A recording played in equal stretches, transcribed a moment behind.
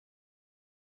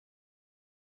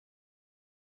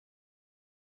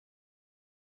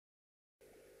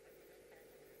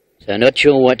So not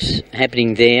sure what's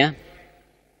happening there.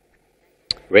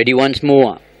 Ready once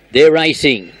more. They're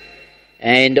racing.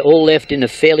 And all left in a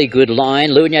fairly good line.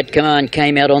 LUEN YAT Command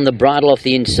came out on the bridle off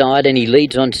the inside and he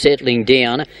leads on settling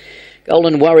down.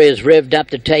 Golden Warriors revved up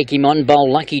to take him on.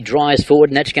 Bowl Lucky drives forward,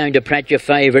 and that's going to Pratt, your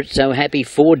favourite. So Happy,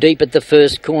 4 deep at the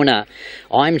first corner.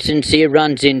 I'm Sincere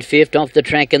runs in fifth. Off the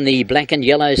track in the black and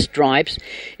yellow stripes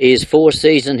is 4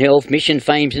 Season Health. Mission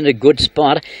Fame's in a good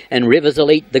spot, and Rivers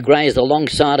Elite, the grey, is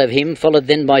alongside of him, followed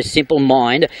then by Simple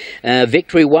Mind.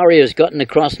 Victory Warrior's gotten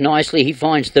across nicely. He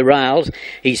finds the rails.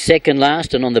 He's second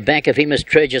last, and on the back of him is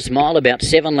Treasure Smile, about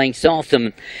 7 lengths off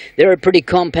them. They're a pretty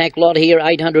compact lot here,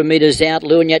 800 metres out.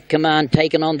 LUEN YAT Command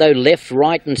taken on, though, left,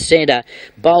 right and centre.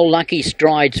 Bowl Lucky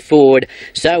strides forward.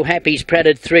 So Happy's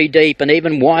pratted 3 deep, and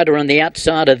even wider on the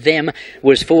outside of them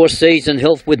was 4 Season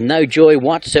Health with no joy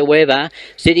whatsoever.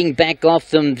 Sitting back off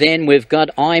them then we've got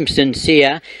I'm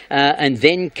Sincere, and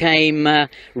then came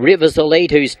Rivers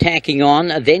Elite, who's tacking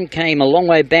on. Then came a long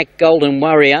way back Golden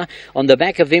Warrior. On the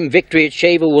back of him, Victory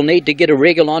Achiever will need to get a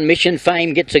wriggle on. Mission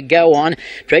Fame gets a go on.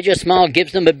 Treasure Smile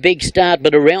gives them a big start,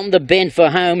 but around the bend for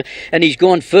home, and he's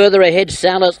gone further ahead.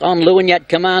 Salles on LUEN YAT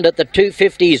Command at the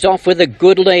 250. He's off with a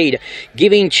good lead.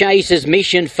 Giving chase is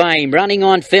Mission Fame, running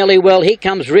on fairly well. Here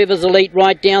comes Rivers Elite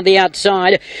right down the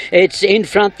outside. It's in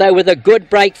front, though, with a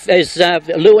good break as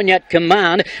LUEN YAT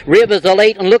Command. Rivers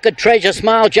Elite, and look at Treasure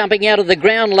Smile jumping out of the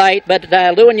ground late, but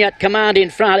LUEN YAT Command in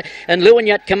front, and LUEN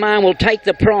YAT Command will take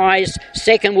the prize.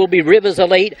 Second will be Rivers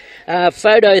Elite.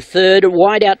 Photo third.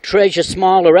 Wide out Treasure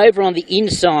Smile are over on the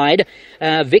inside.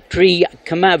 Victory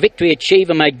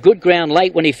Achiever made good ground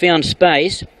late when he found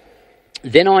space.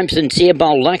 Then I'm Sincere,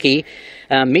 Bowl Lucky,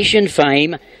 Mission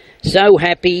Fame, So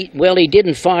Happy. Well, he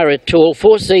didn't fire at all.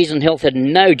 4 Season Health had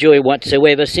no joy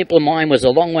whatsoever. Simple Mind was a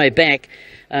long way back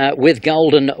with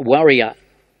Golden Warrior.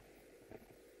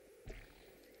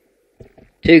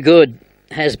 Too Good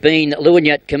has been LUEN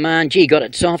YAT Command. Gee, got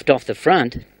it soft off the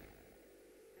front.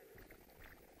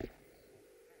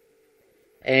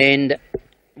 And,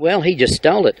 well, he just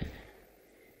stole it.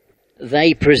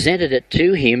 They presented it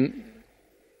to him.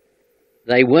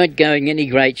 They weren't going any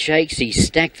great shakes. He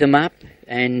stacked them up,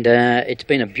 and it's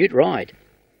been a beaut ride.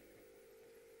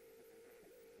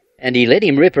 And he let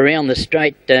him rip around the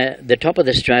straight, the top of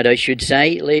the straight, I should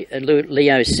say.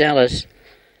 Léo Salles,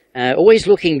 always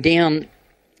looking down.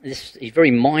 He's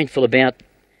very mindful about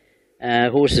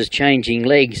horses changing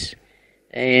legs.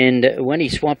 And when he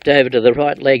swapped over to the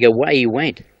right leg, away he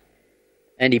went.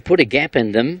 And he put a gap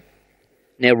in them.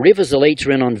 Now, Rivers Elite's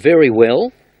ran on very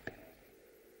well.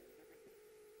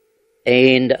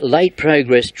 And Late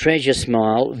Progress, Treasure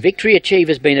Smile. Victory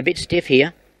Achiever's been a bit stiff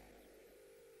here.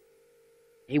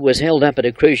 He was held up at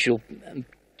a crucial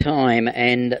time,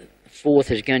 and fourth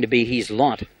is going to be his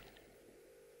lot.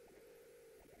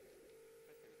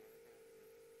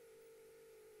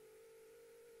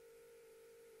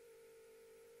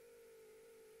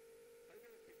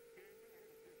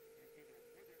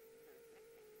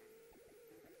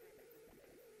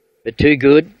 But Too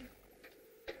Good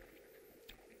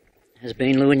has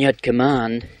been LUEN YAT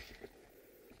Command.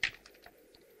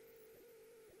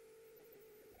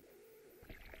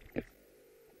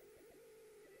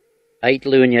 Eight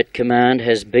LUEN YAT Command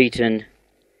has beaten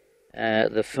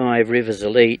the 5 Rivers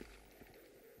Elite.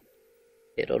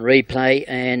 It on replay,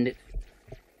 and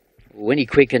when he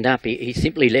quickened up, he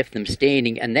simply left them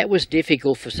standing, and that was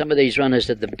difficult for some of these runners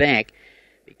at the back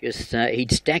because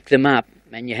he'd stack them up.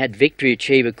 And you had Victory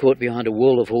Achiever caught behind a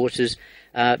wall of horses.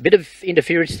 Bit of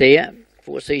interference there.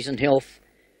 4 Season Health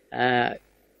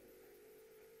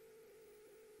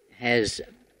has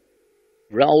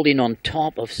rolled in on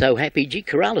top of So Happy. Gee,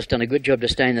 Corrales done a good job to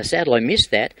stay in the saddle. I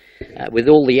missed that with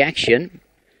all the action.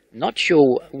 Not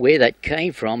sure where that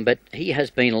came from, but he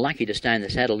has been lucky to stay in the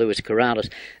saddle, Lewis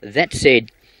Corrales. That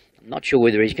said, I'm not sure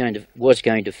whether he's was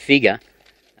going to figure.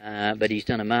 But he's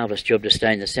done a marvellous job to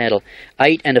stay in the saddle.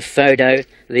 8 and a photo.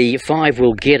 The 5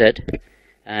 will get it,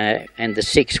 and the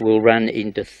 6 will run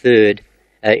into third.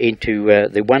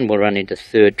 The 1 will run into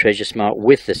third, Treasure Smile,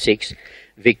 with the 6,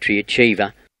 Victory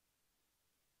Achiever.